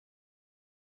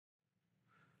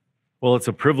Well, it's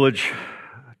a privilege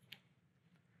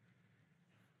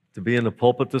to be in the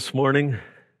pulpit this morning.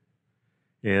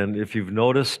 And if you've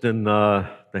noticed in the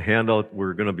handout,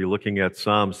 we're going to be looking at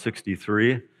Psalm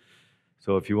 63.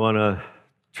 So if you want to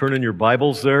turn in your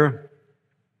Bibles there,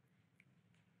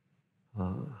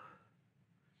 I'm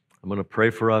going to pray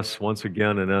for us once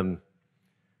again, and then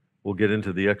we'll get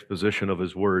into the exposition of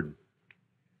His Word.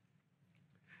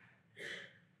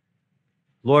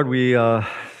 Lord, we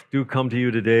do come to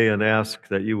you today and ask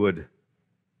that you would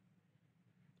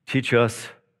teach us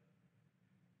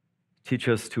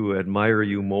to admire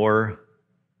you more,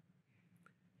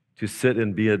 to sit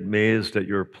and be amazed at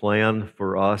your plan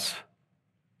for us.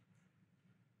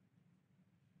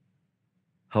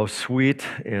 How sweet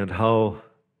and how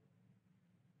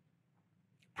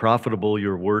profitable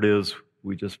your word is.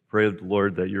 We just pray,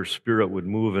 Lord, that your Spirit would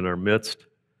move in our midst.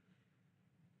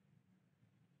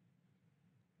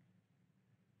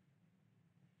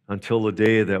 Until the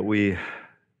day that we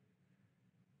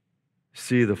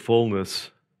see the fullness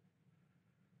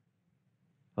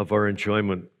of our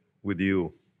enjoyment with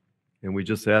you. And we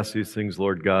just ask these things,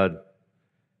 Lord God,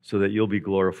 so that you'll be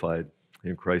glorified.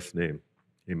 In Christ's name,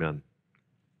 amen.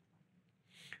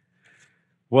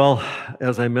 Well,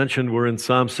 as I mentioned, we're in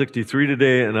Psalm 63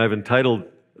 today, and I've entitled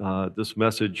this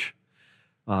message,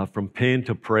 From Pain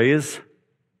to Praise.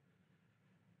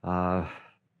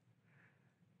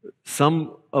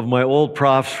 Some of my old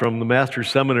profs from the Master's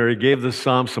Seminary gave this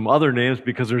psalm some other names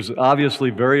because there's obviously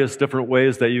various different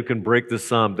ways that you can break this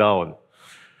psalm down.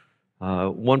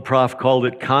 One prof called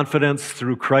it confidence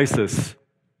through crisis.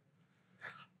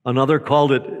 Another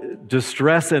called it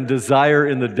distress and desire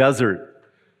in the desert.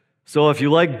 So if you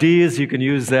like D's, you can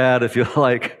use that. If you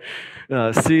like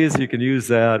C's, you can use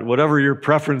that. Whatever your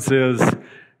preference is,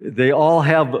 they all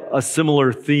have a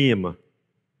similar theme.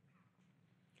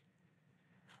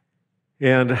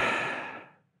 And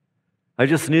I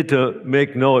just need to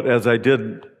make note, as I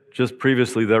did just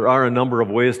previously, there are a number of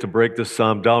ways to break this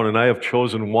psalm down, and I have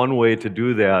chosen one way to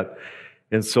do that.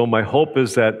 And so my hope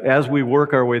is that as we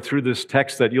work our way through this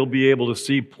text, that you'll be able to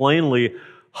see plainly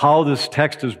how this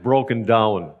text is broken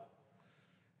down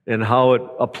and how it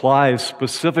applies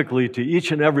specifically to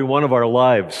each and every one of our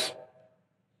lives.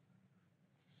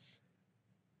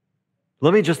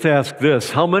 Let me just ask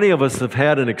this. How many of us have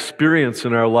had an experience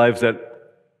in our lives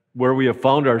where we have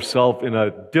found ourselves in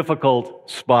a difficult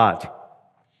spot?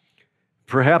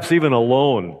 Perhaps even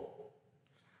alone.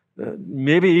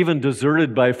 Maybe even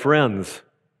deserted by friends.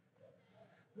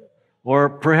 Or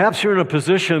perhaps you're in a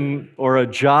position or a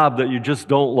job that you just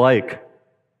don't like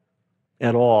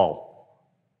at all.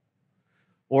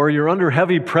 Or you're under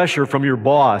heavy pressure from your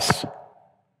boss.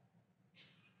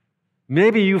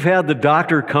 Maybe you've had the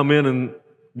doctor come in and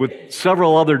with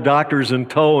several other doctors in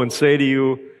tow and say to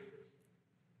you,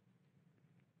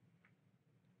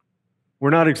 "We're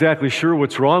not exactly sure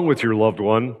what's wrong with your loved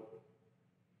one.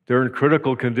 They're in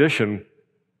critical condition.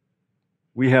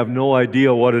 We have no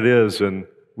idea what it is, and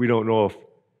we don't know if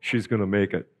she's going to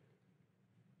make it."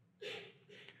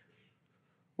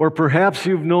 Or perhaps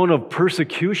you've known of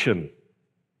persecution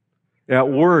at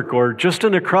work or just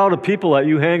in a crowd of people that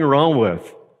you hang around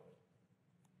with.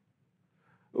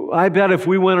 I bet if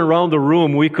we went around the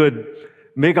room, we could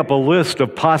make up a list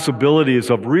of possibilities,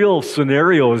 of real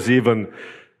scenarios even,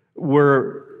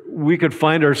 where we could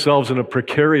find ourselves in a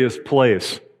precarious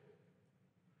place.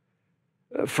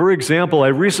 For example, I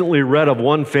recently read of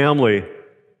one family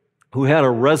who had a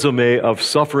resume of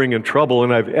suffering and trouble,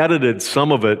 and I've edited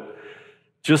some of it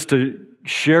just to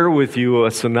share with you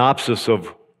a synopsis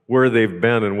of where they've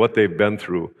been and what they've been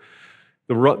through.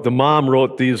 The mom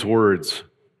wrote these words: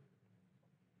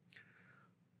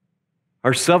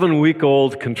 "Our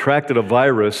 7-week-old contracted a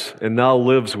virus and now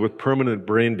lives with permanent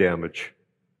brain damage.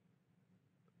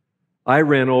 I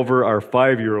ran over our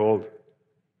 5-year-old.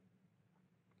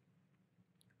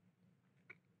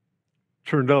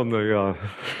 Turn down the...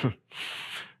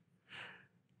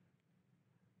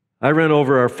 I ran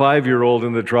over our 5-year-old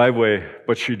in the driveway,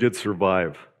 but she did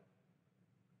survive.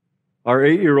 Our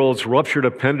 8-year-old's ruptured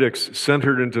appendix sent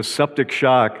her into septic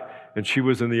shock, and she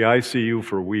was in the ICU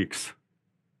for weeks.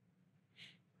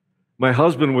 My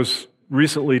husband was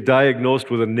recently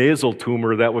diagnosed with a nasal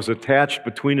tumor that was attached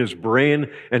between his brain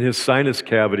and his sinus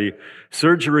cavity.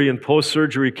 Surgery and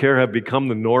post-surgery care have become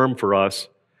the norm for us.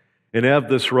 And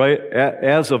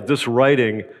as of this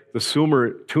writing,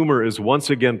 the tumor is once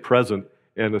again present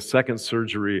and a second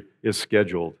surgery is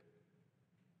scheduled.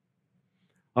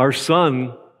 Our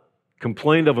son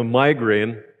complained of a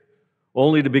migraine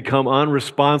only to become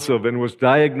unresponsive and was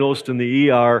diagnosed in the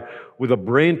ER with a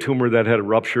brain tumor that had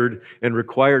ruptured and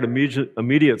required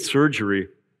immediate surgery.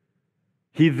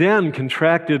 He then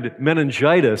contracted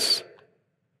meningitis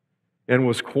and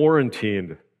was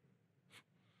quarantined.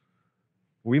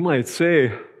 We might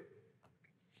say,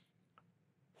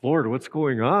 Lord, what's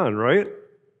going on, right?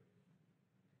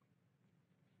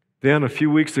 Then a few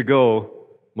weeks ago,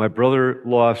 my brother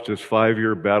lost his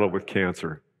 5-year battle with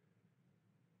cancer.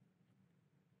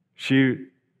 She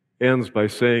ends by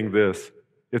saying this,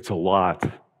 it's a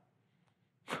lot.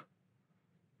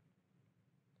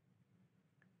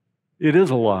 It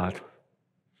is a lot.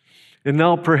 And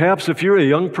now perhaps if you're a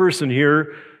young person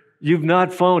here, you've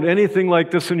not found anything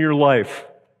like this in your life.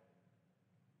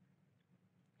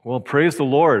 Well, praise the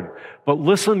Lord. But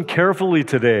listen carefully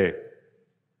today.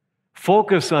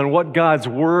 Focus on what God's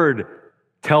Word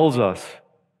tells us.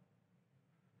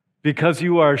 Because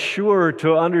you are sure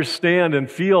to understand and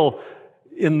feel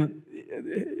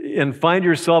and find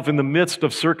yourself in the midst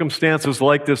of circumstances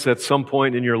like this at some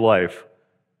point in your life.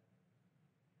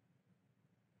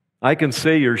 I can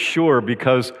say you're sure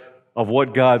because of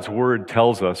what God's Word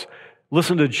tells us.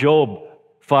 Listen to Job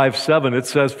 5:7. It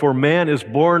says, "For man is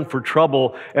born for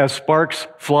trouble as sparks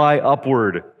fly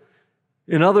upward."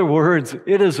 In other words,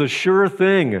 it is a sure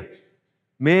thing.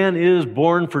 Man is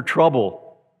born for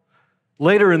trouble.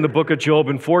 Later in the book of Job,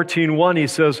 in 14:1, he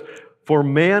says, "For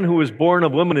man who is born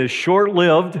of woman is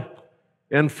short-lived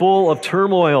and full of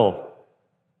turmoil."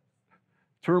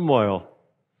 Turmoil.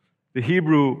 The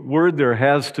Hebrew word there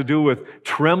has to do with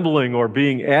trembling or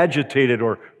being agitated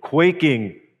or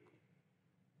quaking,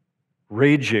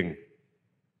 raging.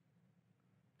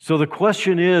 So the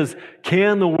question is,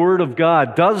 can the Word of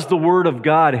God, does the Word of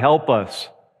God help us?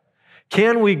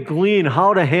 Can we glean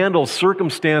how to handle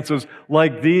circumstances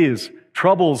like these,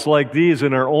 troubles like these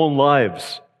in our own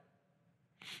lives?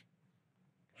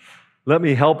 Let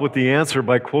me help with the answer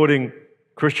by quoting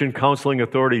Christian counseling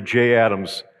authority Jay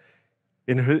Adams.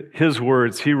 In his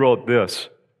words, he wrote this: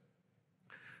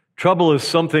 "Trouble is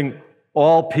something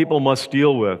all people must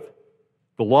deal with.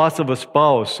 The loss of a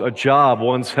spouse, a job,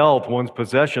 one's health, one's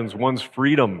possessions, one's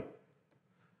freedom.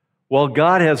 While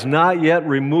God has not yet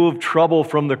removed trouble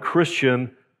from the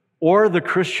Christian or the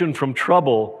Christian from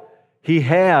trouble, He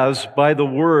has, by the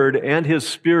Word and His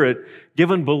Spirit,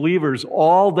 given believers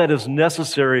all that is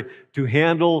necessary to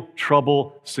handle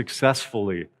trouble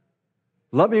successfully."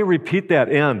 Let me repeat that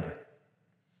end.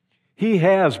 He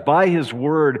has, by His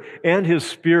Word and His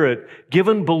Spirit,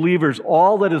 given believers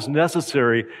all that is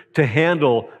necessary to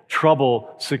handle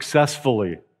trouble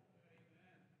successfully.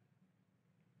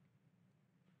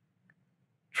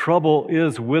 Trouble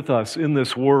is with us in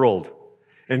this world.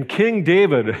 And King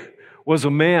David was a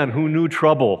man who knew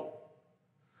trouble.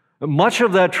 Much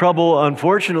of that trouble,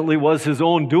 unfortunately, was his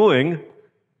own doing,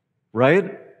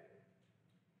 right?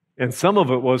 And some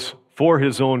of it was for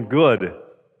his own good.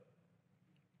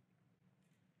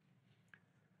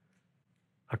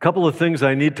 A couple of things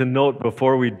I need to note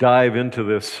before we dive into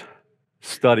this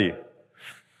study.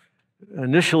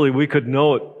 Initially, we could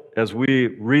note as we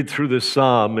read through this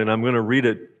psalm, and I'm going to read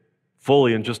it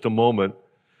fully in just a moment,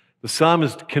 the psalm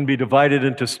can be divided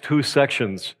into two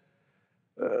sections.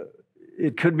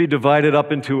 It could be divided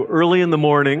up into early in the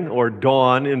morning, or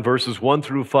dawn, in verses 1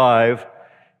 through 5,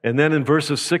 and then in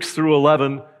verses 6 through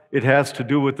 11, it has to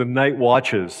do with the night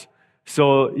watches.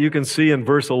 So you can see in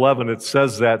verse 11, it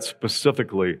says that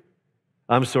specifically.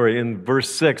 In verse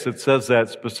 6, it says that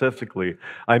specifically.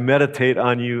 "I meditate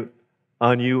on you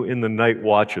in the night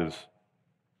watches."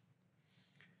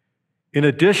 In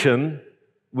addition,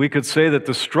 we could say that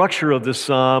the structure of this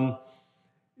psalm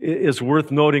is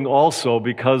worth noting also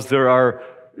because there are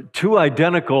two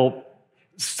identical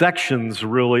sections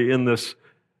really in this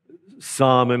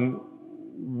psalm, and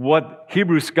what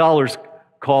Hebrew scholars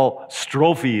call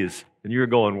strophes. And you're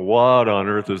going, what on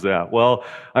earth is that? Well,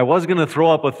 I was going to throw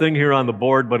up a thing here on the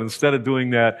board, but instead of doing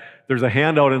that, there's a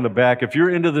handout in the back. If you're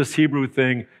into this Hebrew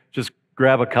thing, just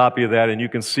grab a copy of that, and you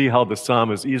can see how the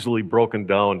psalm is easily broken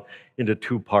down into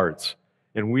two parts.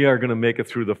 And we are going to make it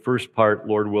through the first part,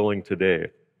 Lord willing, today.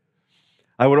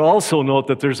 I would also note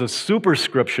that there's a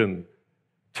superscription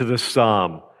to this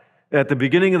psalm. At the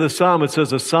beginning of the psalm, it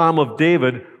says, "A psalm of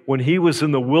David when he was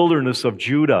in the wilderness of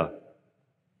Judah."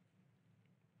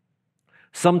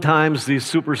 Sometimes these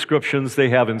superscriptions, they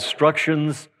have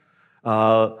instructions,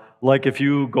 like if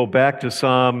you go back to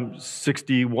Psalm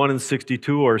 61 and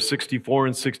 62 or 64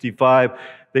 and 65,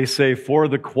 they say, "For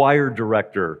the choir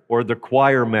director" or "the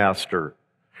choir master."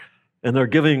 And they're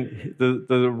giving,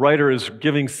 the writer is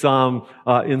giving some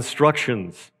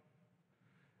instructions.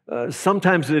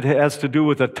 Sometimes it has to do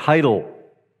with a title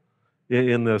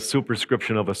in the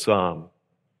superscription of a psalm.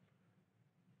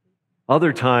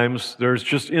 Other times, there's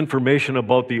just information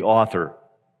about the author.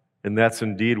 And that's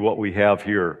indeed what we have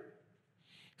here.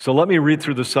 So let me read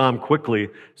through the psalm quickly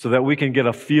so that we can get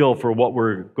a feel for what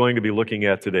we're going to be looking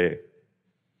at today.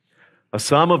 A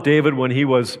psalm of David when he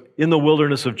was in the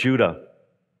wilderness of Judah.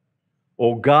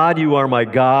 O God, you are my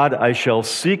God. I shall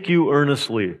seek you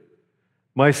earnestly.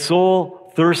 My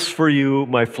soul thirsts for you.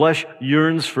 My flesh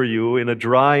yearns for you in a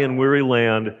dry and weary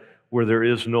land where there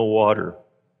is no water.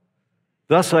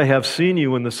 Thus I have seen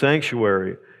you in the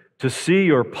sanctuary to see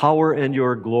your power and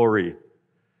your glory.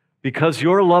 Because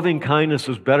your loving kindness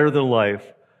is better than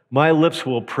life, my lips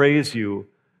will praise you,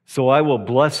 so I will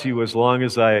bless you as long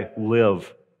as I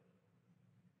live.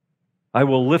 I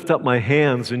will lift up my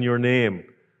hands in your name.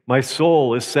 My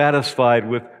soul is satisfied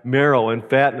with marrow and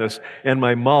fatness, and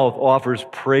my mouth offers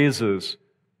praises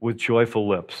with joyful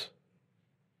lips.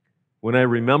 When I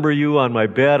remember you on my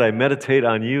bed, I meditate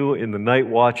on you in the night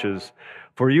watches,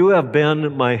 for you have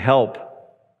been my help.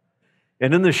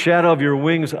 And in the shadow of your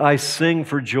wings, I sing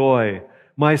for joy.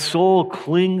 My soul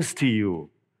clings to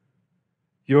you.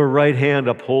 Your right hand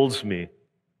upholds me.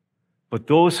 But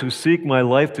those who seek my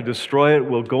life to destroy it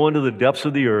will go into the depths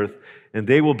of the earth, and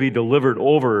they will be delivered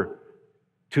over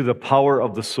to the power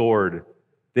of the sword.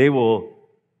 They will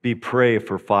be prey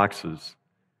for foxes.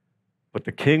 But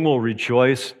the king will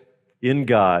rejoice in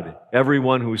God.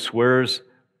 Everyone who swears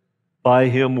by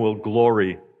him will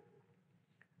glory,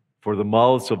 for the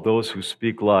mouths of those who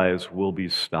speak lies will be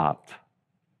stopped.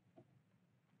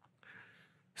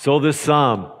 So this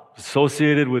psalm,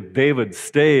 associated with David's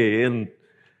stay in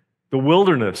the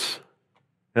wilderness,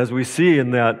 as we see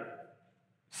in that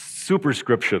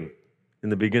superscription in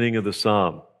the beginning of the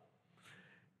psalm.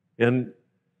 And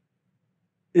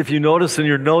if you notice in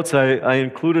your notes, I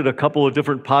included a couple of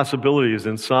different possibilities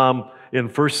in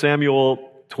 1 Samuel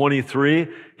 23.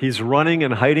 He's running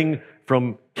and hiding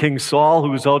from King Saul,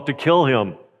 who's out to kill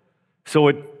him. So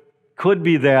it could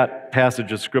be that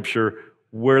passage of Scripture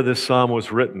where this psalm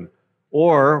was written.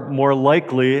 Or, more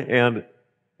likely, and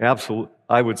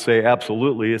I would say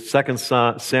absolutely, it's 2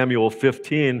 Samuel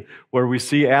 15, where we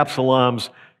see Absalom's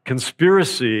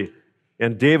conspiracy,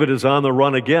 and David is on the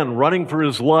run again, running for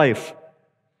his life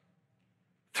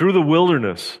through the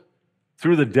wilderness,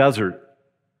 through the desert.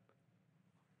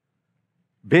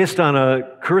 Based on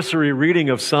a cursory reading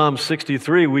of Psalm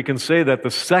 63, we can say that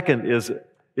the second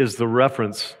is the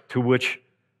reference to which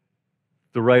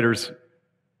the writer's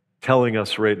telling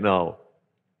us right now.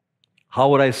 How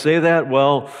would I say that?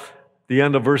 Well, the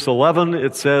end of verse 11,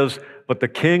 it says, "But the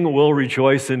king will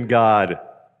rejoice in God."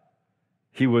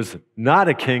 He was not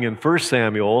a king in 1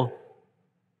 Samuel,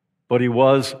 but he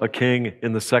was a king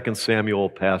in the 2 Samuel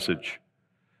passage.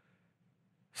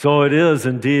 So it is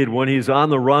indeed when he's on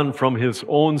the run from his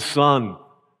own son,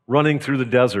 running through the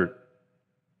desert.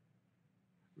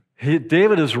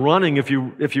 David is running, if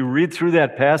you read through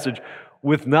that passage,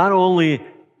 with not only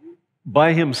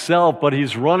by himself, but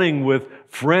he's running with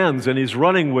friends, and he's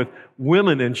running with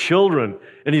women and children,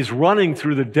 and he's running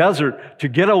through the desert to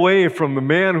get away from the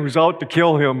man who's out to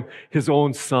kill him, his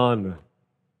own son.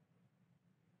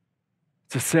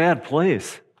 It's a sad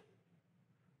place.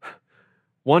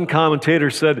 One commentator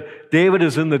said, David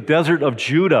is in the desert of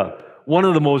Judah, one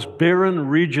of the most barren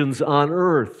regions on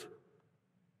earth.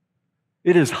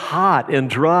 It is hot and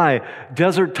dry,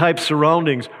 desert-type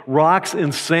surroundings, rocks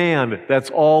and sand. That's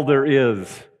all there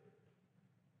is.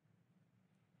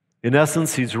 In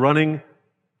essence, he's running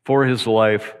for his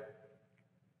life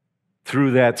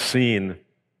through that scene.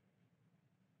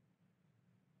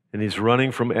 And he's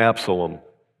running from Absalom,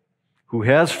 who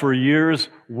has for years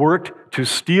worked to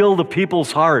steal the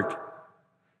people's heart,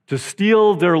 to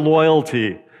steal their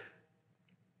loyalty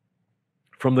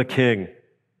from the king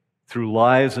through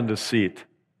lies and deceit.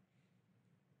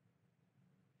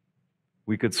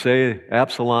 We could say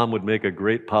Absalom would make a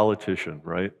great politician,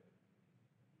 right?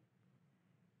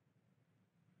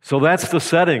 So that's the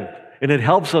setting, and it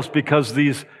helps us because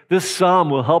this psalm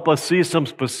will help us see some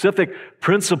specific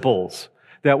principles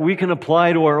that we can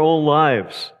apply to our own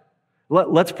lives.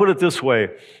 Let's put it this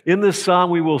way. In this psalm,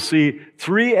 we will see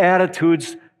 3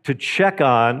 attitudes to check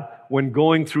on when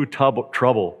going through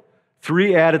trouble.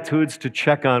 3 attitudes to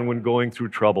check on when going through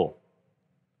trouble.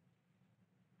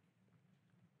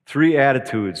 3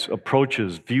 attitudes,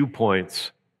 approaches,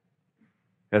 viewpoints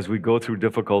as we go through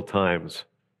difficult times.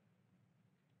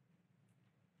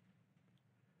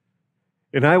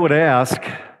 And I would ask,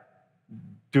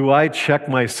 do I check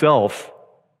myself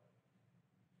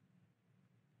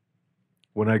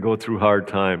when I go through hard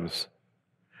times?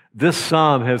 This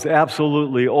psalm has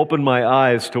absolutely opened my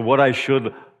eyes to what I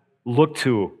should look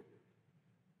to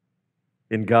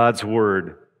in God's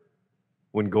Word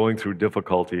when going through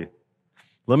difficulty.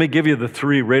 Let me give you the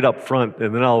three right up front,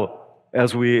 and then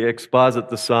as we exposit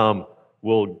the psalm,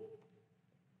 we'll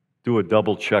do a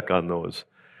double check on those.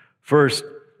 First,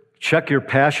 check your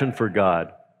passion for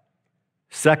God.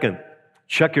 Second,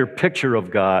 check your picture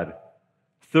of God.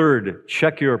 Third,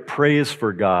 check your praise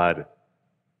for God.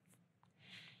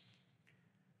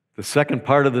 The second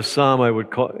part of the psalm I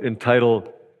would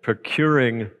entitle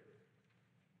Procuring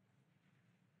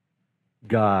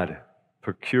God.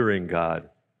 Procuring God.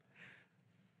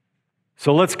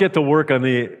 So let's get to work on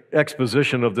the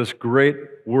exposition of this great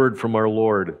word from our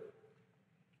Lord.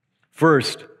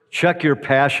 First, check your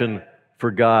passion for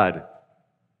God.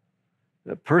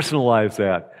 Personalize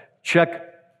that.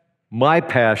 Check my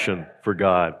passion for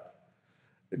God.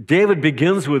 David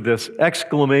begins with this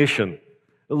exclamation.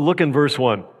 Look in verse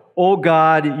 1. "O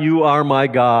God, you are my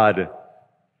God."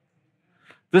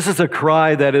 This is a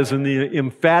cry that is in the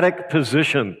emphatic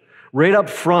position, right up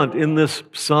front in this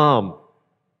psalm.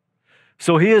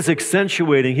 So he is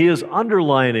accentuating, he is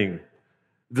underlining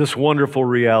this wonderful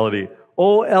reality.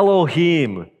 O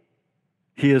Elohim,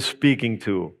 he is speaking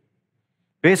to.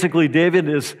 Basically, David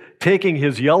is taking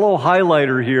his yellow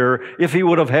highlighter here, if he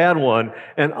would have had one,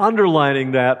 and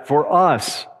underlining that for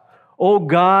us. O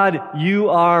God, you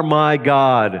are my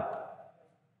God.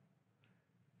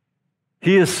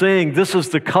 He is saying this is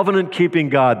the covenant-keeping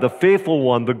God, the faithful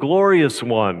one, the glorious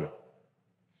one.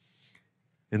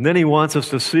 And then he wants us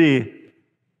to see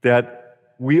that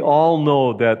we all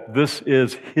know that this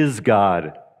is his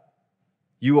God.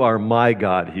 You are my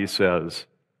God, he says.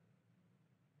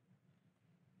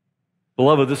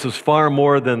 Beloved, this is far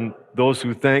more than those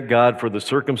who thank God for the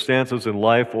circumstances in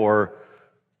life, or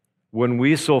when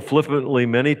we so flippantly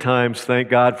many times thank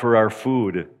God for our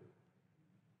food.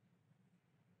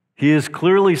 He is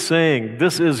clearly saying,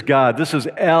 this is God. This is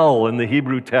El in the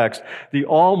Hebrew text, the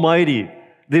Almighty,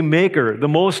 the Maker, the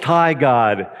Most High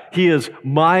God. He is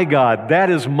my God.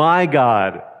 That is my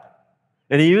God.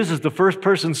 And he uses the first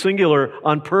person singular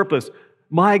on purpose.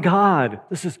 My God.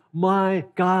 This is my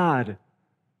God.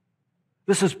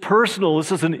 This is personal.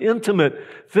 This is an intimate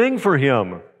thing for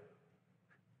him.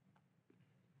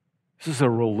 This is a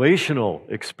relational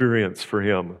experience for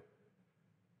him.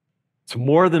 It's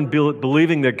more than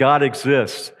believing that God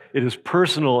exists. It is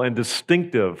personal and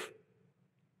distinctive.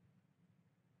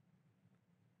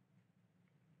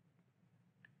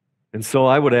 And so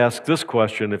I would ask this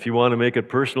question, if you want to make it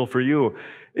personal for you,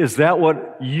 is that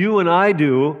what you and I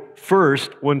do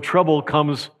first when trouble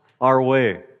comes our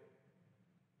way?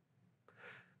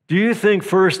 Do you think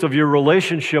first of your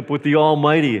relationship with the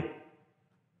Almighty?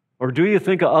 Or do you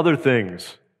think of other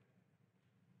things,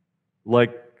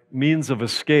 like means of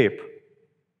escape?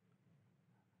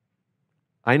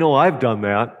 I know I've done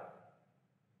that.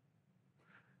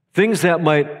 Things that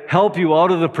might help you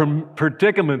out of the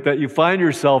predicament that you find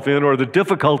yourself in, or the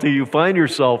difficulty you find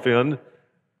yourself in.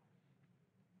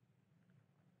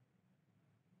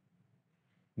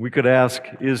 We could ask,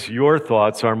 is your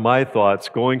thoughts, are my thoughts,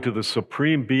 going to the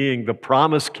supreme being, the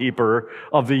promise keeper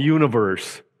of the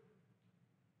universe?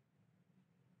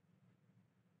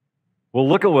 Well,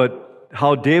 look at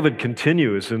how David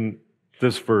continues in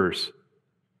this verse.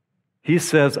 He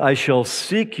says, I shall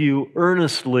seek you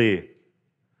earnestly.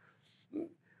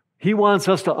 He wants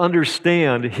us to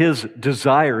understand his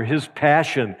desire, his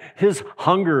passion, his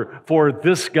hunger for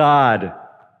this God.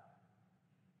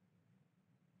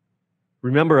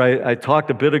 Remember, I talked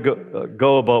a bit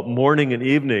ago about morning and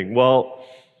evening. Well,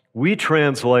 we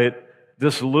translate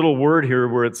this little word here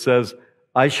where it says,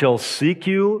 I shall seek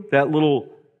you. That little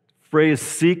phrase,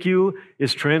 seek you,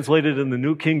 is translated in the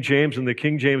New King James and the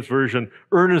King James Version,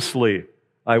 earnestly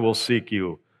I will seek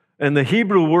you. And the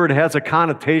Hebrew word has a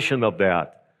connotation of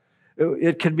that.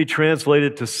 It can be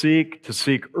translated to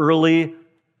seek early.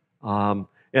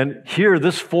 And here,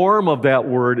 this form of that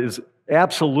word is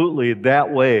absolutely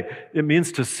that way. It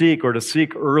means to seek or to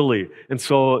seek early. And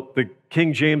so the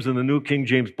King James and the New King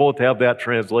James both have that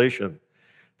translation.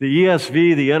 The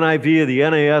ESV, the NIV, the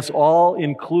NAS all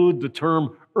include the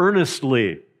term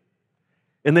earnestly.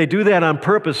 And they do that on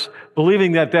purpose,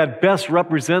 believing that that best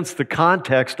represents the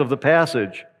context of the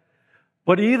passage.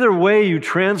 But either way you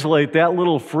translate that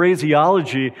little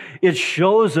phraseology, it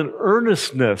shows an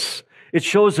earnestness. It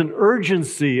shows an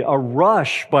urgency, a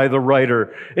rush by the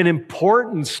writer, an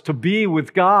importance to be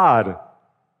with God.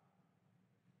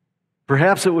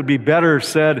 Perhaps it would be better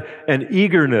said, an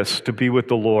eagerness to be with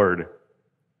the Lord.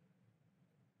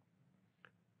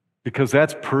 Because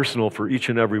that's personal for each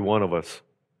and every one of us.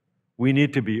 We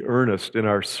need to be earnest in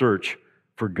our search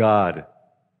for God.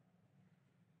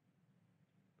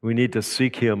 We need to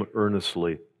seek him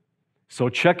earnestly. So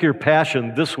check your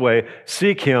passion this way.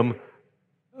 Seek him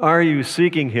Are you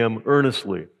seeking Him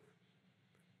earnestly?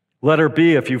 Letter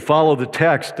B, if you follow the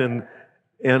text, and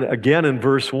again in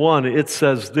verse 1, it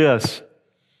says this,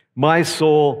 my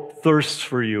soul thirsts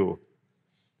for you.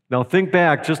 Now think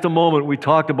back just a moment. We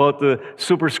talked about the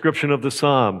superscription of the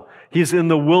psalm. He's in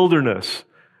the wilderness.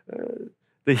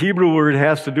 The Hebrew word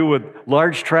has to do with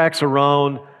large tracts of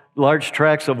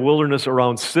wilderness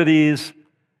around cities,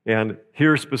 and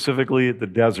here specifically the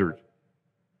desert.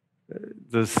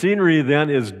 The scenery then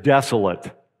is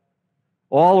desolate.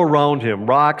 All around him,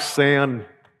 rocks, sand,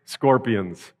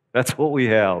 scorpions. That's what we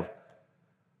have.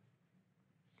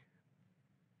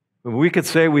 We could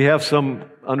say we have some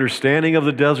understanding of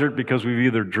the desert because we've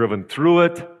either driven through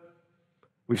it,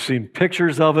 we've seen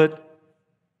pictures of it,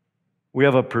 we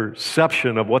have a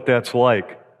perception of what that's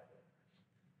like.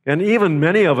 And even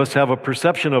many of us have a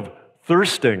perception of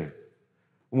thirsting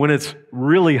when it's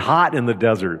really hot in the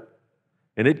desert.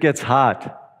 And it gets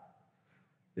hot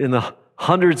in the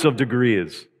hundreds of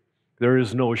degrees. There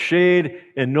is no shade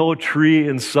and no tree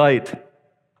in sight.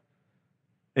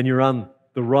 And you're on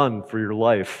the run for your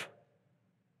life.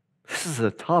 This is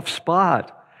a tough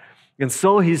spot. And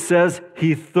so he says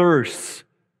he thirsts.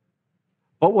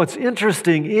 But what's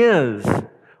interesting is,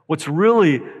 what's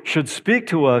really should speak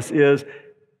to us is,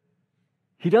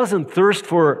 he doesn't thirst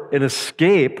for an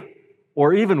escape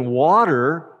or even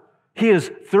water. He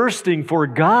is thirsting for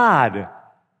God.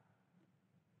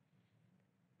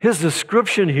 His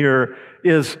description here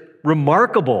is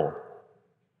remarkable.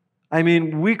 I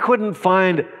mean, we couldn't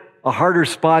find a harder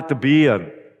spot to be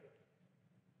in.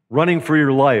 Running for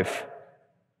your life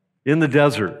in the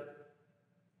desert.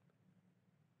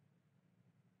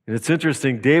 And it's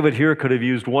interesting, David here could have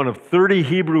used one of 30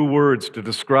 Hebrew words to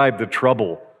describe the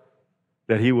trouble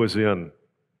that he was in.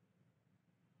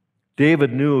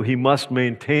 David knew he must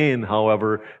maintain,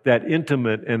 however, that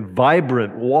intimate and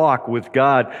vibrant walk with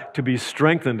God to be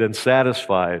strengthened and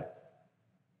satisfied.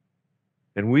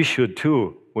 And we should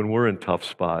too when we're in tough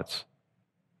spots.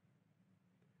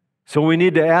 So we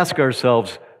need to ask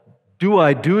ourselves, do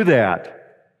I do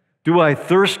that? Do I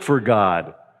thirst for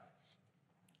God?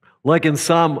 Like in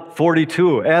Psalm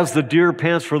 42, as the deer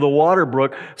pants for the water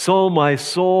brook, so my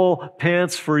soul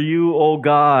pants for you, O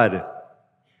God.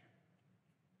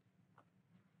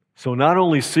 So not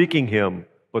only seeking Him,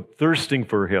 but thirsting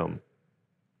for Him.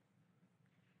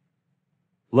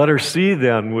 Letter C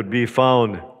then would be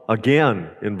found again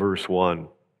in verse 1.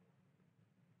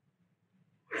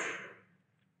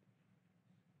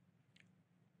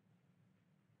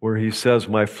 Where he says,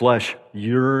 my flesh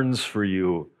yearns for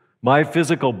you. My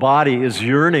physical body is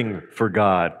yearning for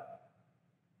God.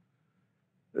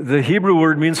 The Hebrew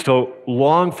word means to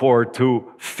long for,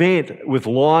 to faint with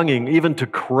longing, even to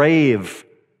crave.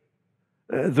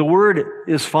 The word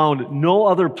is found no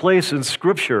other place in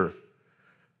Scripture.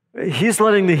 He's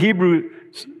letting the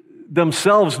Hebrews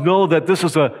themselves know that this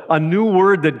is a new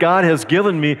word that God has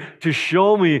given me to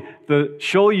show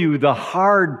you the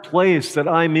hard place that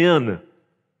I'm in.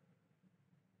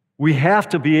 We have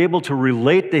to be able to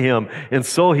relate to Him, and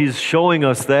so He's showing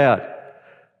us that.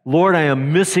 Lord, I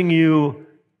am missing you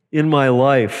in my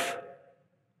life.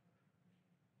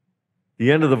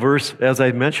 The end of the verse, as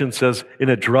I mentioned, says, in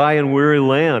a dry and weary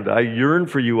land, I yearn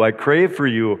for you, I crave for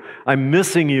you, I'm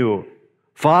missing you.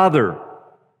 Father,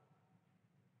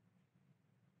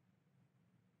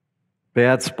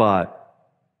 bad spot.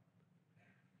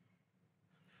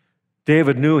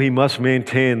 David knew he must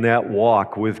maintain that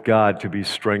walk with God to be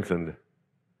strengthened.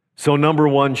 So number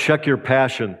one, check your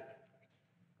passion.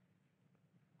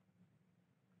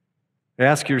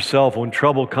 Ask yourself, when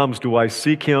trouble comes, do I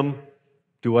seek Him?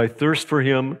 Do I thirst for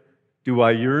Him? Do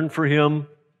I yearn for Him?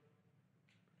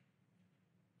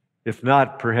 If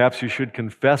not, perhaps you should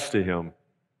confess to Him.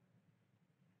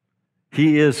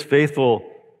 He is faithful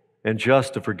and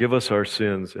just to forgive us our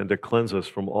sins and to cleanse us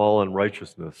from all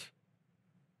unrighteousness.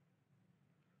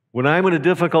 When I'm in a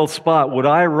difficult spot, would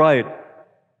I write,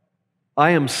 I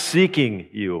am seeking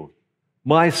you.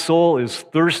 My soul is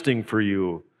thirsting for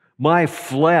you. My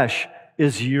flesh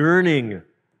is yearning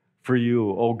for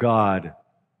you, O God.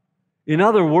 In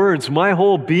other words, my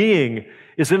whole being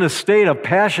is in a state of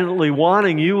passionately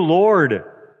wanting you, Lord.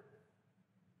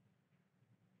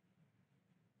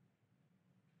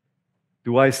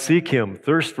 Do I seek Him,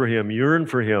 thirst for Him, yearn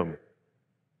for Him?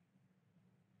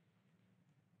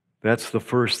 That's the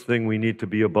first thing we need to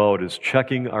be about, is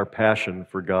checking our passion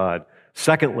for God.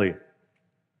 Secondly,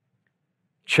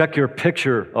 check your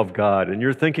picture of God. And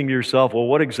you're thinking to yourself, well,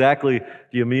 what exactly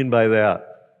do you mean by that?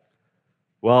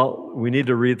 Well, we need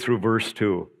to read through verse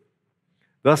 2.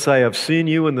 Thus I have seen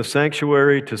you in the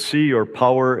sanctuary to see your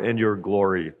power and your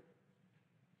glory.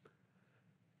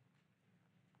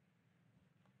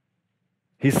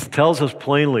 He tells us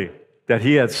plainly that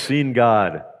he had seen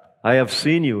God. I have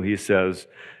seen you, he says.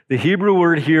 The Hebrew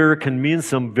word here can mean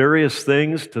some various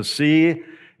things. To see,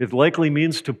 it likely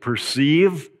means to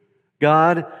perceive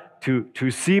God,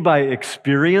 to see by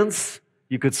experience.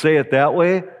 You could say it that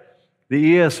way.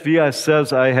 The ESV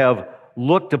says, I have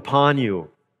looked upon you.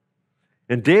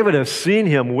 And David has seen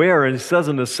him where? And he says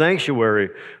in the sanctuary.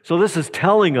 So this is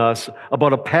telling us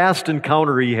about a past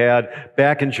encounter he had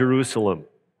back in Jerusalem.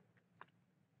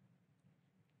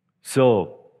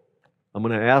 So I'm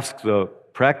going to ask the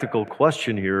practical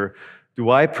question here. Do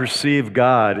I perceive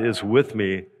God is with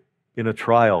me in a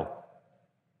trial?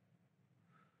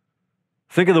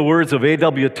 Think of the words of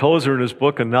A.W. Tozer in his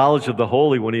book, A Knowledge of the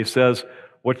Holy, when he says,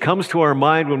 what comes to our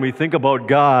mind when we think about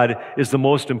God is the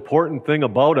most important thing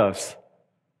about us.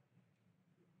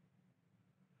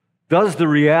 Does the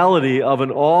reality of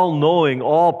an all-knowing,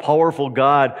 all-powerful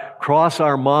God cross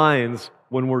our minds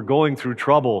when we're going through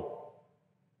trouble?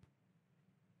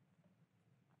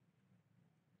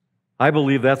 I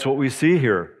believe that's what we see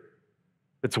here.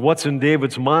 It's what's in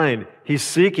David's mind. He's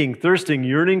seeking, thirsting,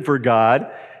 yearning for God.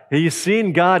 He's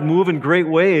seen God move in great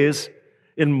ways,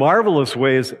 in marvelous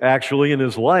ways, actually, in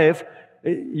his life.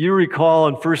 You recall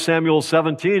in 1 Samuel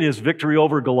 17, his victory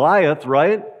over Goliath,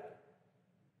 right?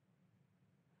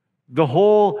 The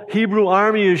whole Hebrew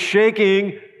army is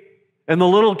shaking, and the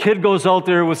little kid goes out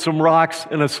there with some rocks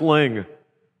and a sling.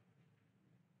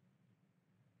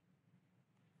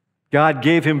 God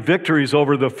gave him victories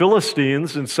over the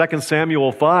Philistines in 2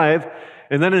 Samuel 5,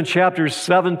 and then in chapters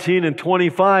 17 and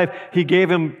 25, he gave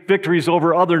him victories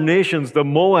over other nations, the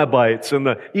Moabites and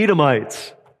the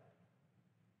Edomites.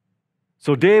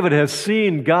 So David has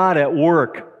seen God at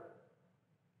work,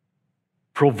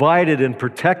 provided and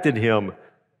protected him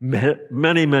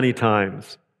many, many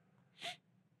times.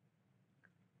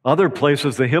 Other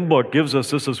places, the hymn book gives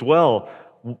us this as well.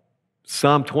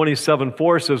 Psalm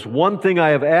 27:4 says, one thing I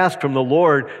have asked from the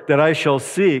Lord that I shall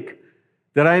seek,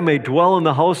 that I may dwell in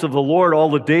the house of the Lord all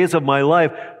the days of my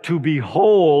life, to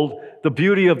behold the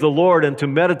beauty of the Lord and to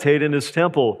meditate in his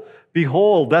temple.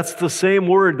 Behold, that's the same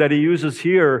word that he uses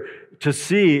here to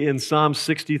see in Psalm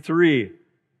 63.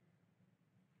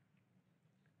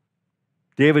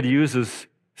 David uses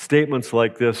statements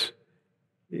like this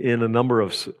in a number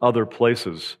of other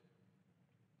places.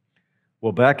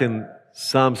 Well, back in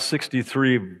Psalm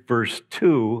 63, verse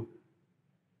 2,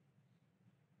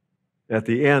 at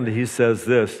the end, he says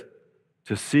this,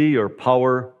 to see your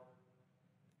power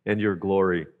and your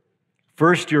glory.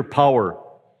 First, your power.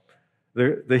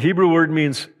 The Hebrew word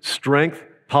means strength,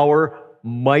 power,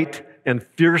 might, and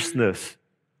fierceness.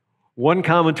 One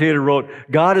commentator wrote,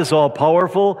 God is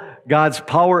all-powerful. God's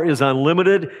power is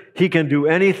unlimited. He can do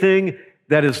anything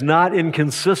that is not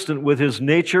inconsistent with his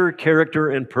nature, character,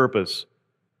 and purpose.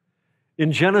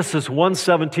 In Genesis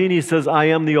 1:17, he says, I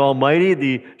am the Almighty,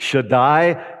 the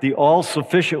Shaddai, the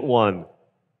all-sufficient one.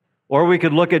 Or we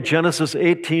could look at Genesis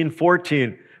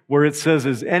 18:14, where it says,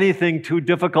 is anything too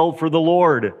difficult for the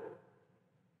Lord?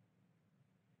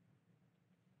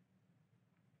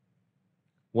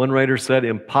 One writer said,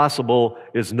 impossible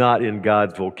is not in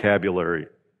God's vocabulary.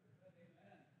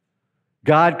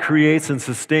 God creates and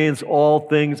sustains all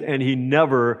things, and he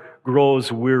never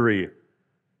grows weary.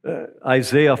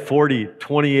 Isaiah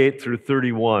 40:28 through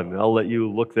 31. I'll let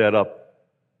you look that up.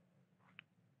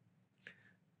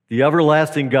 The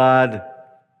everlasting God,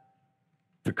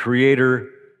 the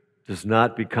Creator, does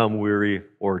not become weary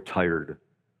or tired.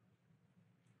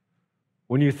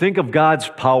 When you think of God's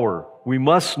power, we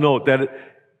must note that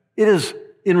it is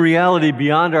in reality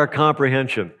beyond our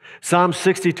comprehension. Psalm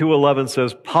 62:11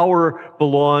 says, power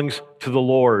belongs to the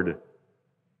Lord,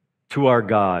 to our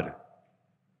God.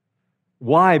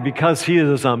 Why? Because he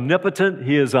is omnipotent,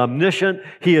 he is omniscient,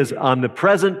 he is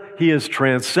omnipresent, he is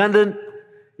transcendent.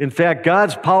 In fact,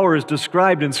 God's power is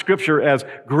described in Scripture as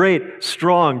great,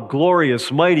 strong,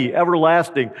 glorious, mighty,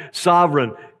 everlasting,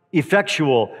 sovereign,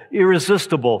 effectual,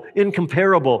 irresistible,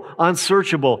 incomparable,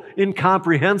 unsearchable,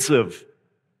 incomprehensive.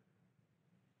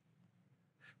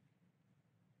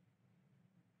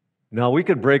 Now, we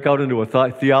could break out into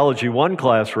a Theology 1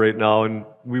 class right now and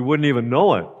we wouldn't even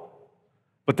know it.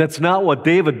 But that's not what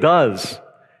David does.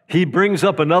 He brings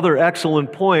up another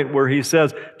excellent point where he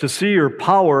says, to see your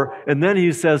power, and then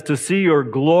he says, to see your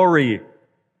glory.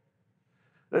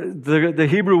 The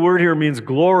Hebrew word here means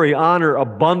glory, honor,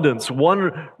 abundance.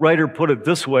 One writer put it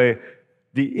this way,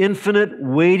 the infinite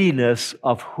weightiness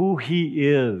of who he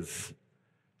is.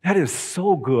 That is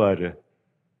so good.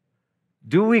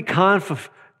 Do we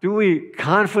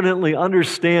confidently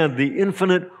understand the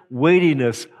infinite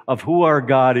weightiness of who our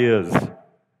God is?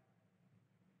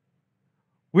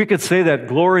 We could say that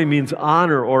glory means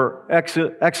honor or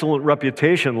excellent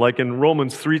reputation, like in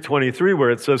Romans 3:23, where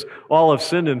it says, all have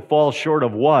sinned and fall short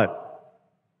of what?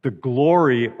 The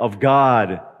glory of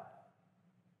God.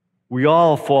 We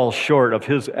all fall short of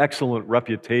His excellent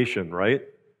reputation, right?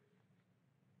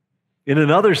 In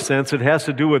another sense, it has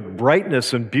to do with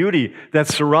brightness and beauty that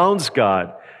surrounds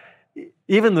God.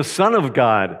 Even the Son of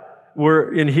God,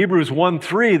 where in Hebrews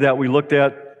 1:3 that we looked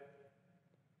at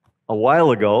a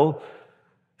while ago,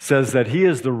 says that He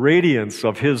is the radiance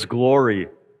of His glory.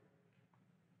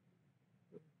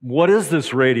 What is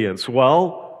this radiance?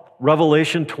 Well,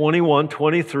 Revelation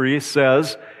 21:23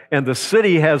 says, and the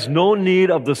city has no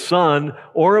need of the sun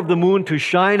or of the moon to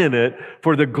shine in it,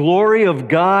 for the glory of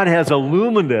God has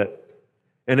illumined it,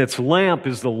 and its lamp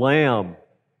is the Lamb.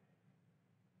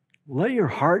 Let your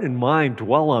heart and mind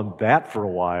dwell on that for a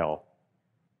while.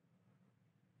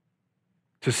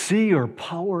 To see your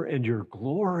power and your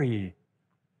glory.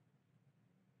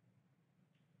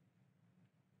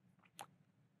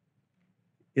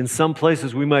 In some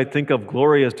places, we might think of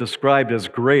glory as described as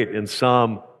great in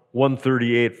Psalm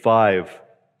 138:5,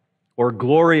 or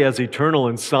glory as eternal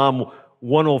in Psalm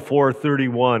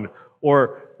 104:31,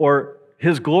 or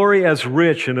His glory as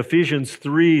rich in Ephesians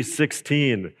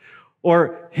 3:16,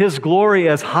 or His glory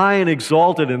as high and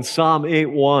exalted in Psalm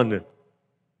 8:1.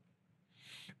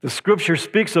 The Scripture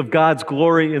speaks of God's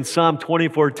glory in Psalm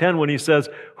 24:10 when He says,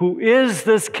 "Who is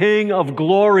this King of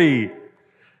glory?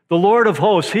 The Lord of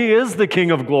hosts, He is the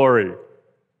King of glory."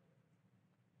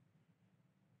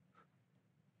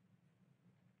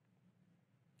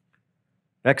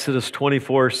 Exodus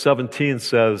 24:17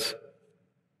 says,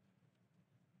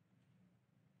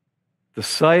 "The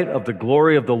sight of the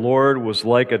glory of the Lord was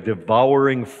like a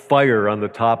devouring fire on the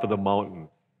top of the mountain."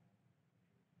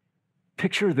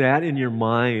 Picture that in your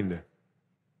mind.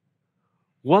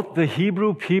 What the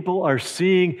Hebrew people are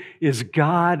seeing is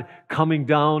God coming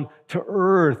down to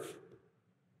earth.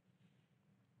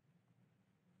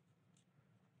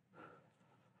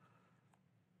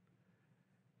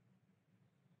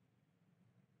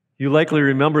 You likely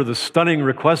remember the stunning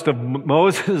request of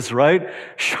Moses, right?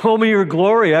 Show me your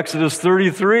glory, Exodus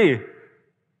 33.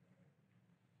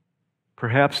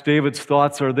 Perhaps David's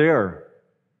thoughts are there.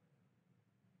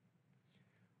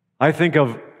 I think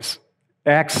of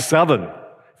Acts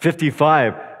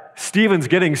 7:55. Stephen's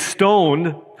getting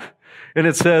stoned, and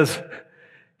it says,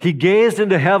 he gazed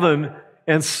into heaven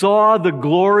and saw the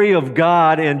glory of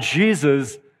God and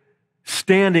Jesus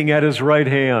standing at his right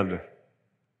hand.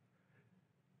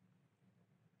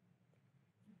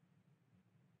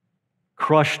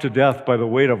 Crushed to death by the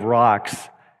weight of rocks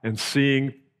and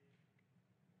seeing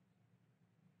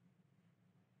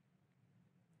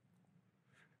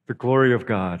the glory of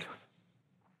God.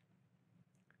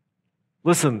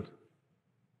 Listen,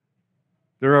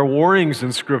 there are warnings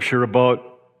in Scripture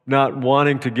about not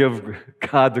wanting to give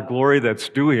God the glory that's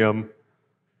due Him.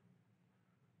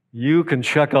 You can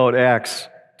check out Acts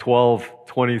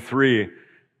 12:23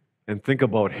 and think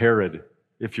about Herod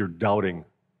if you're doubting.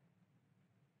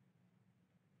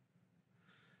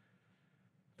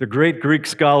 The great Greek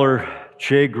scholar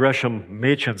J. Gresham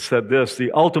Machen said this: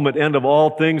 "The ultimate end of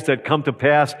all things that come to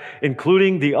pass,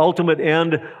 including the ultimate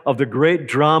end of the great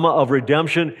drama of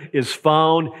redemption, is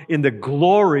found in the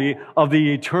glory of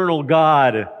the eternal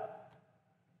God."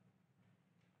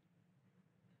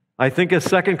 I think of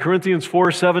 2 Corinthians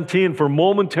 4:17, "For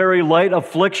momentary light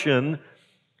affliction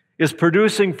is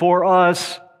producing for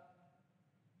us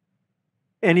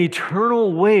an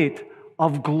eternal weight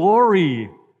of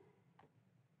glory."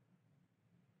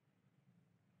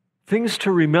 Things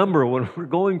to remember when we're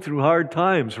going through hard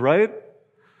times, right?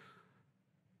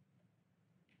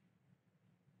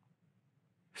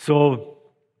 So,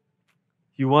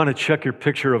 you want to check your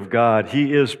picture of God.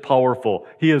 He is powerful.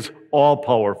 He is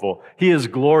all-powerful. He is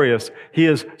glorious. He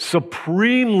is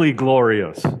supremely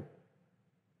glorious.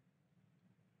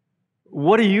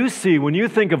 What do you see when you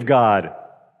think of God?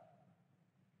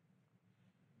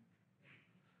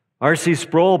 R.C.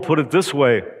 Sproul put it this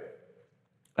way: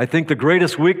 I think the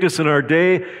greatest weakness in our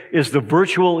day is the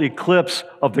virtual eclipse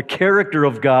of the character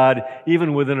of God,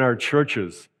 even within our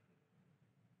churches.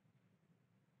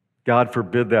 God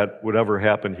forbid that would ever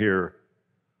happen here.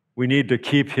 We need to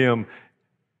keep Him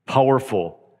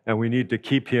powerful, and we need to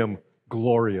keep Him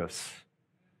glorious.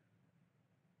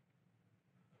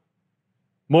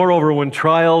 Moreover, when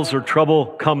trials or trouble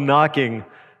come knocking,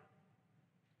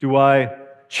 do I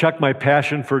check my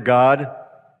passion for God?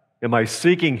 Am I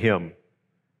seeking Him?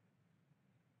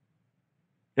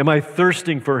 Am I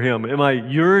thirsting for Him? Am I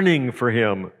yearning for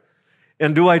Him?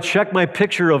 And do I check my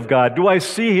picture of God? Do I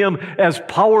see Him as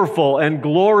powerful and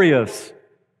glorious?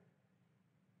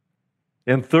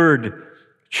 And third,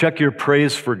 check your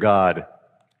praise for God.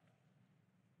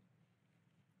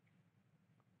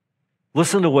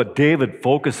 Listen to what David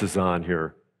focuses on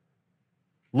here.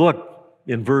 Look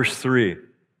in verse 3.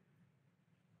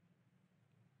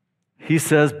 He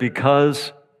says,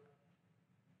 because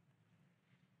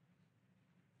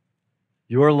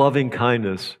your loving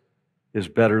kindness is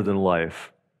better than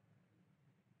life.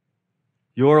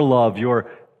 Your love,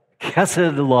 your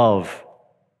chesed love.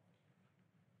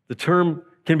 The term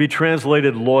can be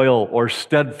translated loyal or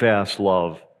steadfast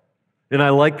love. And I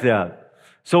like that.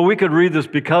 So we could read this,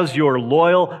 because your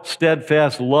loyal,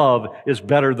 steadfast love is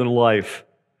better than life.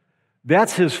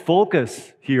 That's his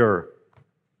focus here.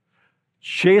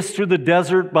 Chased through the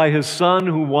desert by his son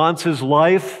who wants his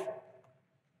life.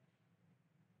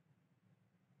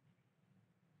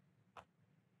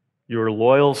 Your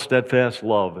loyal, steadfast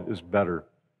love is better.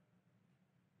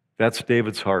 That's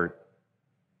David's heart.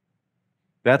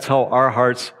 That's how our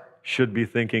hearts should be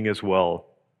thinking as well.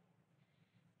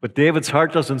 But David's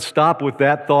heart doesn't stop with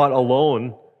that thought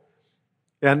alone,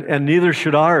 and neither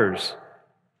should ours.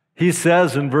 He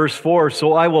says in verse 4,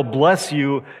 so I will bless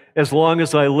you as long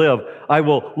as I live. I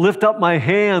will lift up my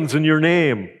hands in your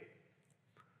name.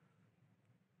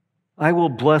 I will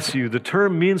bless you. The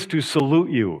term means to salute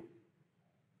you.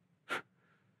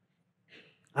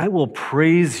 I will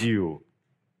praise you.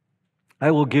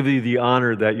 I will give you the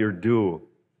honor that you're due.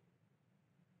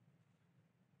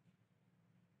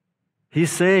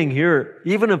 He's saying here,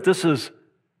 even if this is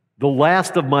the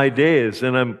last of my days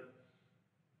and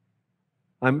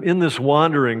I'm in this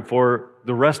wandering for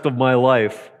the rest of my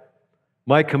life,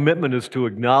 my commitment is to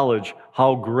acknowledge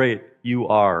how great you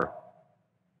are.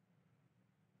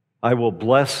 I will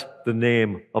bless the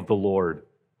name of the Lord.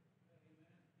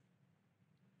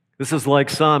 This is like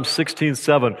Psalm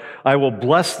 16:7. I will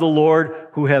bless the Lord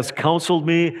who has counseled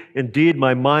me. Indeed,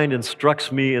 my mind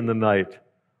instructs me in the night.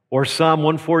 Or Psalm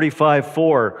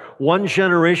 145:4. One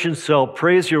generation shall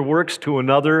praise your works to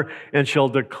another and shall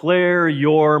declare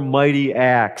your mighty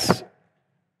acts.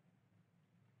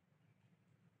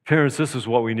 Parents, this is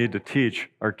what we need to teach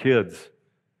our kids.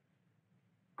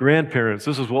 Grandparents,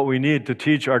 this is what we need to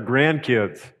teach our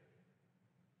grandkids.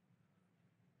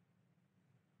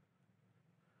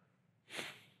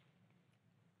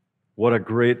 What a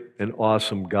great and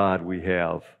awesome God we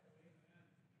have.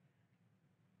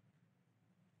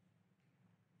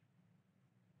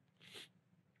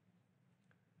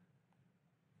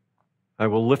 I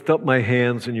will lift up my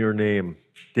hands in your name.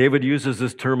 David uses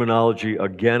this terminology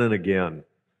again and again.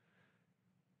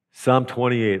 Psalm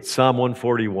 28, Psalm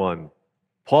 141.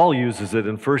 Paul uses it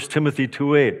in 1 Timothy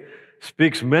 2:8.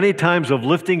 Speaks many times of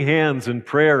lifting hands in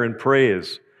prayer and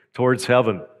praise towards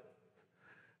heaven.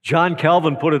 John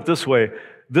Calvin put it this way: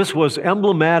 this was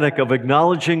emblematic of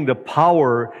acknowledging the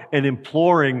power and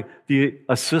imploring the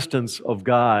assistance of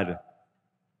God.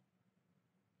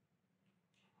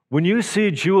 When you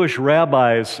see Jewish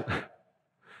rabbis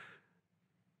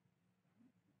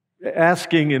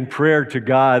asking in prayer to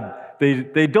God,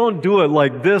 they don't do it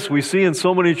like this. We see in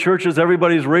so many churches,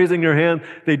 everybody's raising their hand.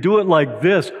 They do it like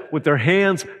this, with their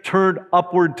hands turned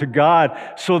upward to God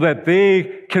so that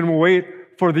they can wait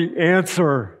for the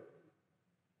answer.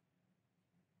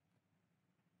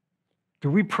 Do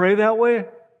we pray that way?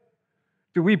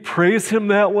 Do we praise Him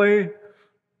that way?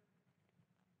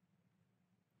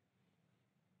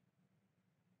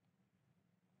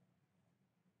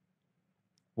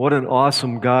 What an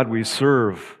awesome God we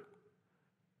serve.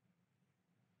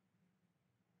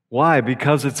 Why?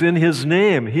 Because it's in His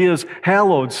name. He is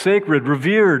hallowed, sacred,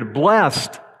 revered,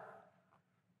 blessed.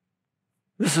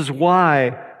 This is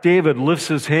why David lifts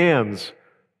his hands,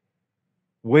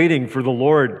 waiting for the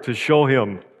Lord to show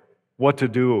him what to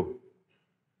do.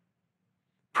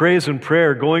 Praise and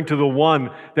prayer going to the one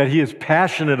that he is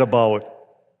passionate about,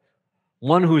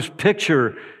 one whose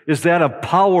picture is that of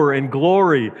power and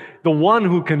glory, the one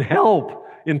who can help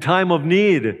in time of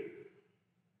need.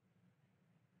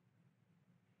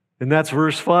 And that's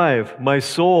verse 5. My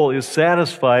soul is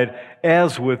satisfied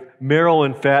as with marrow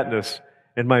and fatness,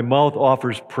 and my mouth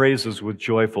offers praises with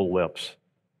joyful lips.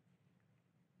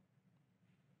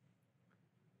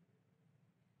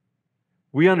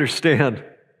 We understand,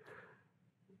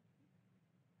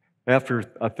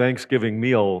 after a Thanksgiving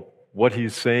meal, what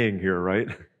he's saying here, right?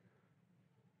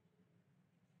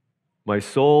 My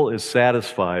soul is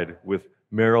satisfied with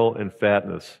marrow and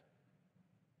fatness.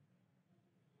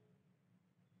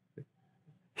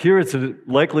 Here it's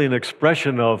likely an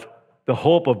expression of the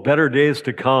hope of better days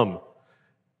to come.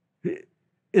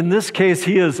 In this case,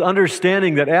 he is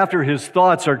understanding that after his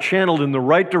thoughts are channeled in the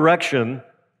right direction,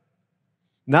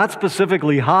 not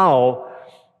specifically how,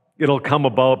 it'll come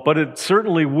about, but it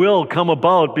certainly will come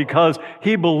about because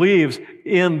he believes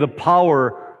in the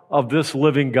power of this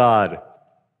living God.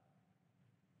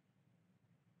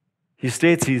 He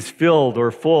states he's filled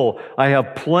or full. I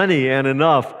have plenty and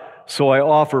enough, so I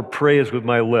offer praise with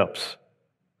my lips.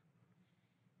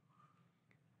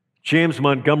 James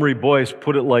Montgomery Boyce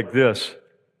put it like this: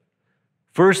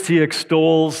 first, he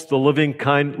extols the loving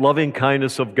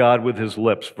kindness of God with his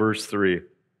lips, verse 3.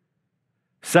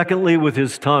 Secondly, with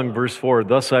his tongue, verse 4,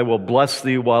 thus I will bless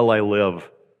thee while I live.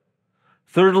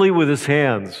 Thirdly, with his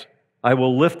hands, I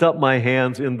will lift up my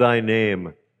hands in thy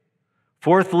name.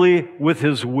 Fourthly, with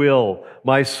his will,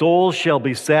 my soul shall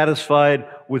be satisfied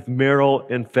with marrow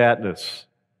and fatness.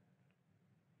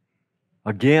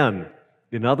 Again,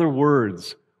 in other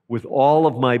words, with all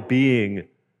of my being,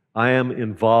 I am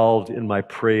involved in my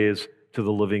praise to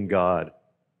the living God.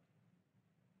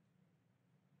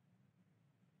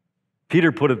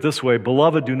 Peter put it this way: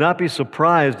 beloved, do not be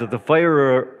surprised at the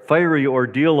fiery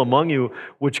ordeal among you,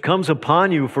 which comes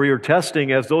upon you for your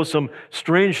testing, as though some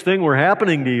strange thing were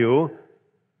happening to you.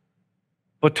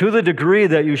 But to the degree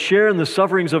that you share in the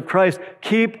sufferings of Christ,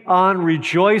 keep on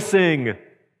rejoicing,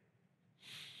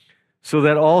 so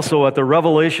that also at the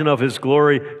revelation of his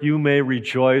glory you may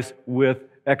rejoice with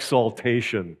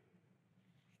exaltation.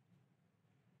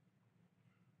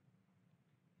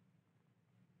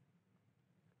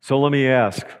 So let me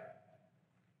ask,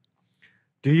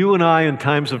 do you and I in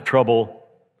times of trouble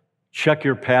check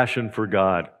your passion for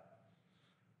God?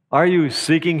 Are you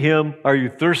seeking him? Are you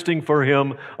thirsting for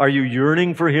him? Are you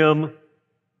yearning for him?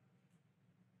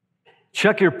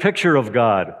 Check your picture of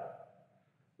God.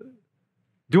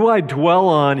 Do I dwell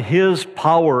on his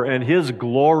power and his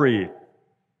glory?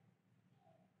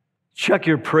 Check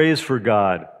your praise for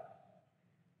God.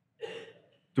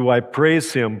 Do I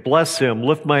praise him, bless him,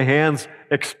 lift my hands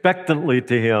expectantly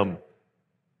to him?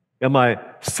 Am I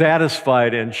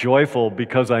satisfied and joyful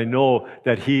because I know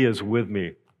that he is with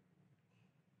me?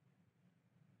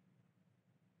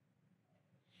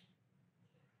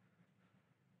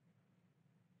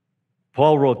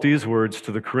 Paul wrote these words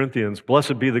to the Corinthians: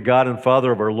 blessed be the God and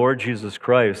Father of our Lord Jesus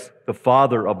Christ, the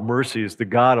Father of mercies, the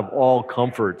God of all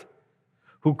comfort,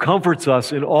 who comforts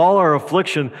us in all our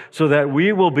affliction, so that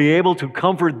we will be able to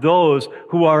comfort those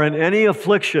who are in any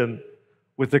affliction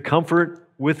with the comfort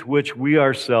with which we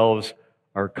ourselves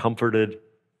are comforted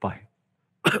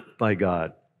by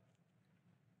God.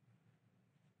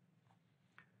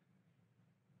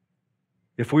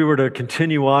 If we were to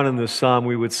continue on in this psalm,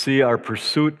 we would see our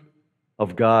pursuit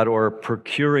of God, or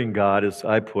procuring God, as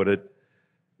I put it,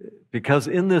 because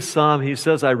in this psalm he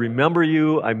says, I remember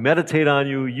you, I meditate on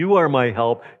you, you are my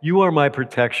help, you are my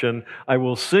protection, I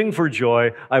will sing for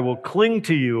joy, I will cling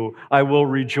to you, I will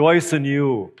rejoice in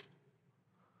you.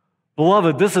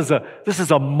 Beloved, this is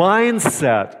a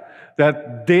mindset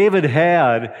that David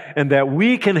had and that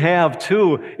we can have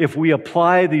too if we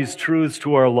apply these truths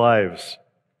to our lives.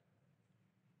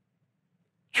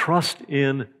 Trust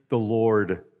in the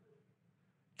Lord.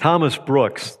 Thomas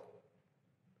Brooks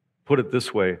put it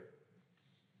this way: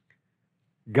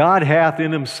 God hath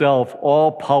in himself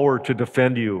all power to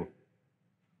defend you,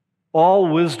 all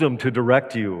wisdom to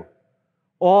direct you,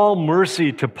 all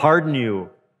mercy to pardon you,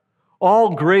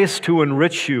 all grace to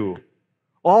enrich you,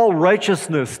 all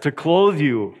righteousness to clothe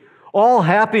you, all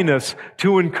happiness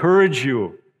to encourage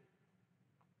you.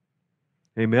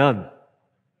 Amen.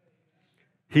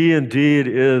 He indeed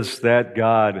is that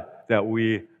God that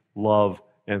we love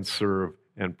and serve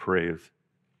and praise.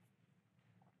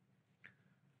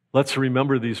 Let's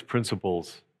remember these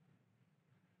principles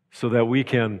so that we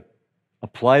can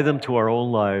apply them to our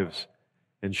own lives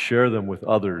and share them with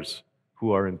others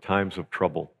who are in times of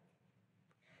trouble.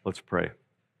 Let's pray.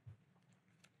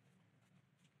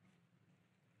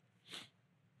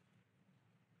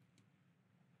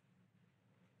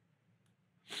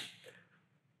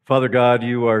 Father God,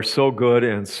 you are so good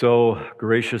and so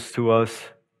gracious to us.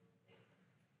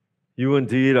 You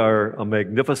indeed are a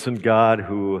magnificent God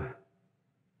who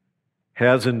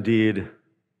has indeed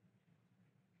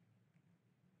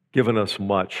given us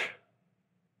much.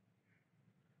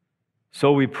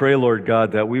 So we pray, Lord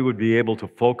God, that we would be able to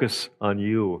focus on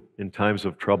you in times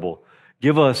of trouble.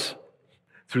 Give us,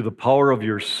 through the power of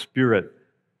your Spirit,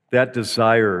 that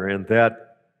desire and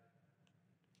that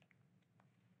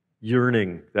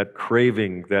yearning, that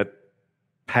craving, that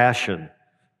passion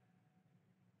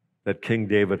that King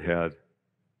David had.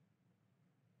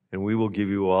 And we will give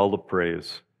you all the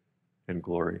praise and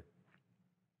glory.